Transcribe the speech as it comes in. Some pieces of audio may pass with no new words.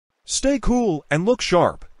Stay cool and look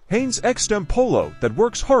sharp. Hanes X-Temp Polo that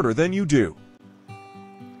works harder than you do.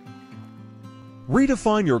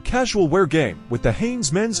 Redefine your casual wear game with the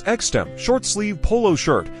Hanes Men's X-Temp Short Sleeve Polo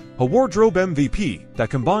Shirt, a wardrobe MVP that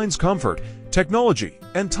combines comfort, technology,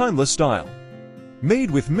 and timeless style. Made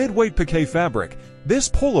with Midweight Pique fabric, this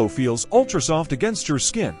polo feels ultra-soft against your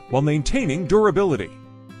skin while maintaining durability.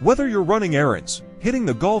 Whether you're running errands, hitting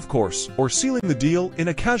the golf course, or sealing the deal in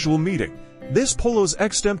a casual meeting, this polo's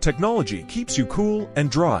X-Temp technology keeps you cool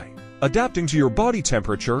and dry, adapting to your body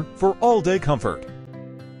temperature for all-day comfort.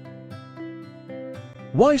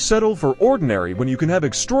 Why settle for ordinary when you can have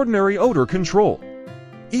extraordinary odor control?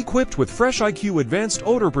 Equipped with FreshIQ advanced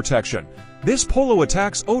odor protection, this polo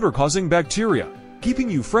attacks odor-causing bacteria, keeping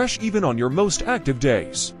you fresh even on your most active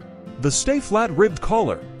days. The stay-flat ribbed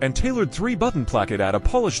collar and tailored 3-button placket add a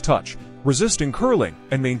polished touch, resisting curling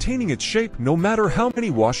and maintaining its shape no matter how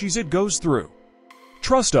many washes it goes through.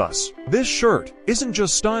 Trust us, this shirt isn't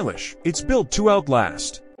just stylish, it's built to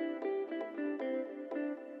outlast.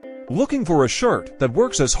 Looking for a shirt that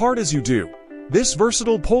works as hard as you do? This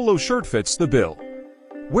versatile polo shirt fits the bill.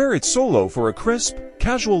 Wear it solo for a crisp,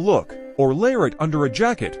 casual look, or layer it under a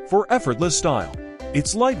jacket for effortless style.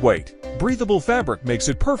 Its lightweight, breathable fabric makes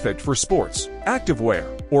it perfect for sports,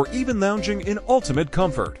 activewear, or even lounging in ultimate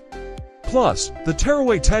comfort. Plus, the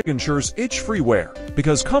tearaway tag ensures itch-free wear,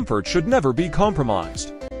 because comfort should never be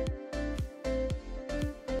compromised.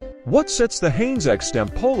 What sets the Hanes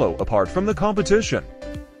X-Temp Polo apart from the competition?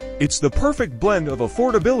 It's the perfect blend of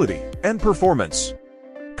affordability and performance.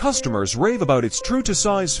 Customers rave about its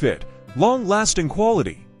true-to-size fit, long-lasting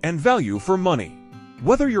quality, and value for money.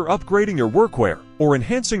 Whether you're upgrading your workwear or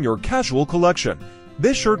enhancing your casual collection,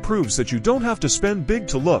 this shirt proves that you don't have to spend big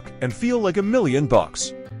to look and feel like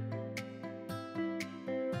 $1,000,000.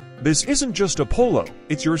 This isn't just a polo,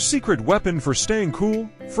 it's your secret weapon for staying cool,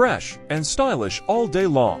 fresh, and stylish all day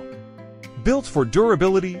long. Built for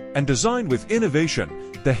durability and designed with innovation,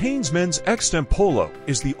 the Hanes Men's X-Temp Polo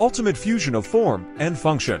is the ultimate fusion of form and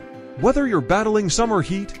function. Whether you're battling summer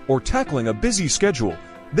heat or tackling a busy schedule,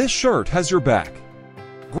 this shirt has your back.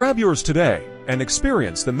 Grab yours today and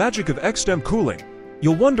experience the magic of X-Temp cooling.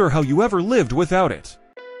 You'll wonder how you ever lived without it.